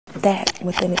that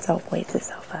within itself weighs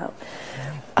itself out.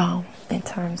 In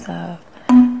terms of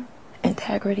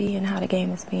integrity and how the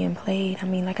game is being played, I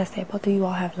mean, like I said, both of you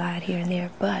all have lied here and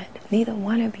there, but neither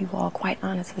one of you all, quite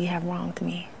honestly, have wronged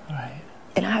me. Right.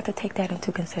 And I have to take that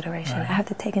into consideration. Right. I have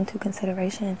to take into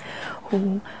consideration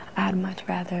who I'd much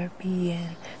rather be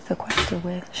in sequester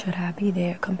with, should I be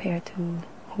there, compared to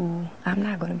who I'm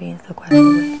not going to be in sequester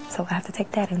with. So I have to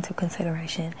take that into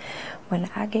consideration. When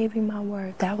I gave you my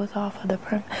word, that was all for the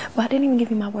well, I didn't even give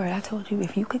you my word. I told you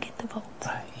if you could get the votes,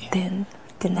 right, yeah. then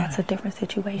that's a different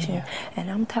situation. Yeah.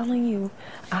 And I'm telling you,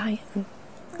 I'm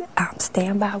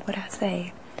stand by what I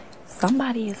say.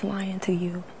 Somebody is lying to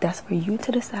you. That's for you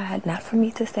to decide, not for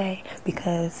me to say,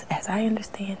 because as I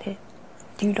understand it,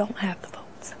 you don't have the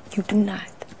votes. You do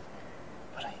not.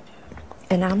 But I do.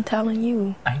 And I'm telling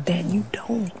you that you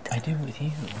don't. I do with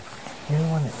you. You're the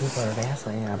one that people are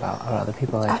vacillating about other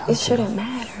people I talk to. It shouldn't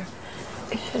matter.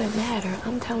 It shouldn't matter.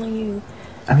 I'm telling you.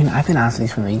 I mean, I've been honest with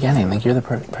you from the beginning. Like, you're the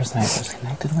person I first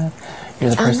connected with.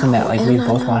 You're the person that, like, we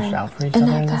both watched out for each other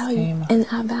in this game. And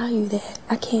I value that.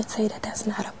 I can't say that that's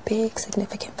not a big,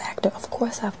 significant factor. Of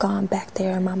course, I've gone back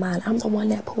there in my mind. I'm the one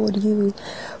that pulled you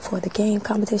for the game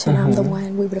competition. I'm the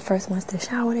one, we were the first ones to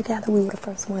shower together. We were the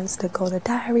first ones to go to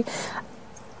diary.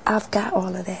 I've got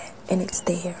all of that, and it's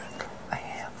there. I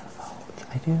have the vote.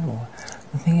 I do.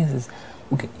 The thing is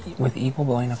with Evil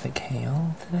blowing up at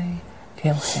Kale today,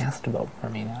 Kale has to vote for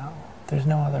me now. There's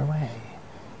no other way.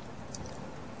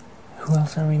 Who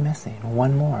else are we missing?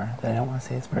 One more that I don't want to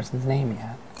say this person's name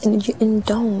yet. And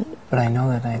don't. But I know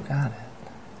that I've got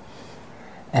it.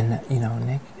 And, you know,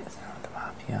 Nick is not with the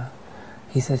Mafia.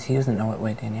 He says he doesn't know what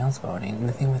way Danielle's voting. And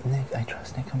the thing with Nick, I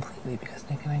trust Nick completely because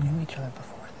Nick and I knew each other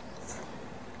before this.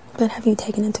 But have you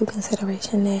taken into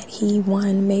consideration that he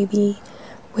won maybe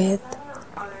with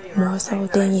more so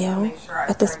Danielle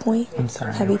at this point? I'm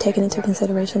sorry. Have you taken into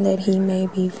consideration that he may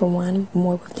be for one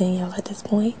more with Danielle at this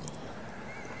point?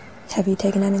 Have you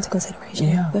taken that into consideration?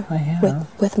 Yeah, I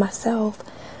have. With myself,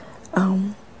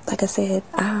 like I said,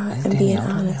 I am being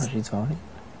honest. How she's voting?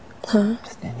 Huh?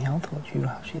 Has Danielle told you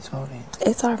how she's voting?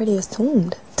 It's already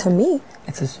assumed to me.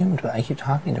 It's assumed, but I keep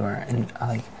talking to her, and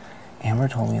like Amber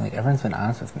told me, like everyone's been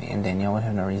honest with me, and Danielle would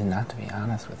have no reason not to be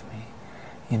honest with me.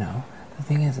 You know, the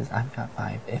thing is I've got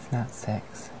 5, if not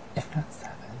 6, if not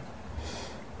 7.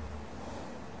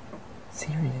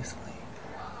 Seriously,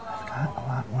 I've got a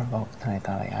lot more votes than I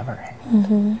thought I ever had.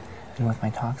 And with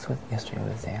my talks yesterday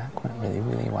with Zach, went really,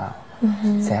 really well.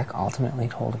 Zach ultimately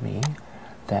told me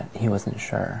that he wasn't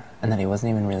sure, and that he wasn't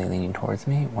even really leaning towards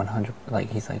me 100. Like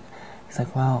he's like,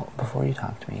 well, before you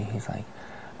talked to me, he's like,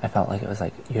 I felt like it was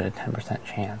like you had a 10%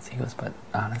 chance. He goes, but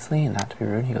honestly, and not to be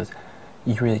rude, he goes,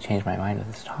 you really changed my mind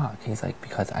with this talk. He's like,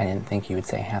 because I didn't think you would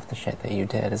say half the shit that you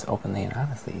did as openly and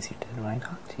honestly as you did when I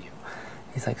talked to you.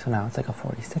 He's like, so now it's like a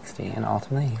 40-60, and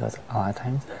ultimately, he goes, a lot of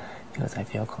times, he goes, I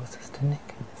feel closest to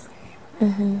Nick in this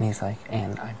game. And he's like,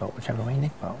 and I vote whichever way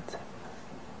Nick votes.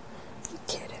 You're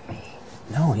kidding me.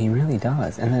 No, he really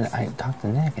does. And then I talked to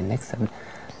Nick, and Nick said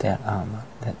that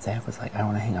that Zach was like, I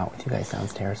want to hang out with you guys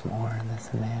downstairs more, and this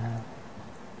and that.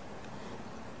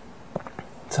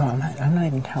 So I'm not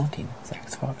even counting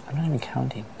Zach's vote. I'm not even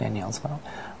counting Danielle's vote.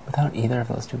 Without either of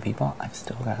those two people, I've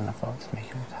still got enough votes to make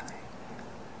it a tie.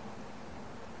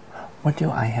 What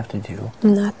do I have to do?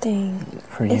 Nothing.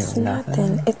 For you? It's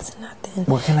nothing. It's nothing.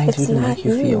 What can I do to make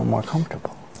you feel more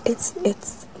comfortable?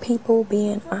 It's people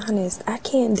being honest. I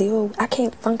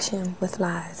can't function with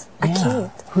lies. I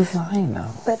can't. Who's lying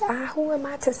though? But who am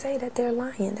I to say that they're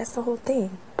lying? That's the whole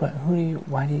thing. But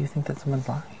why do you think that someone's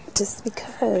lying? Just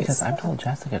because. Because I've told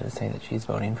Jessica to say that she's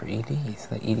voting for ED, so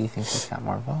that ED thinks she's got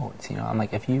more votes. You know, I'm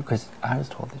like, because I was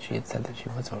told that she had said that she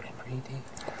was voting for ED.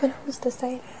 But who's to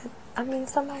say that? I mean,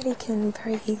 somebody can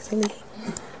very easily.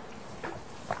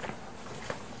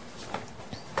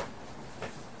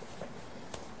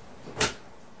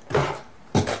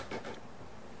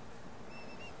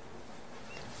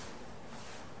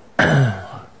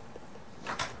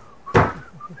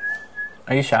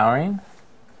 Are you showering?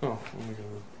 Oh, I'm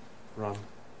gonna run.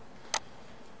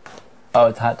 Oh,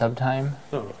 it's hot tub time?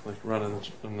 No, like run in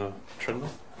the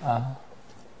treadmill.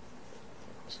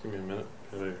 Just give me a minute.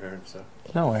 Peel your hair and stuff.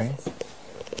 No worries.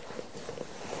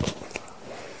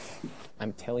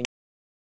 I'm telling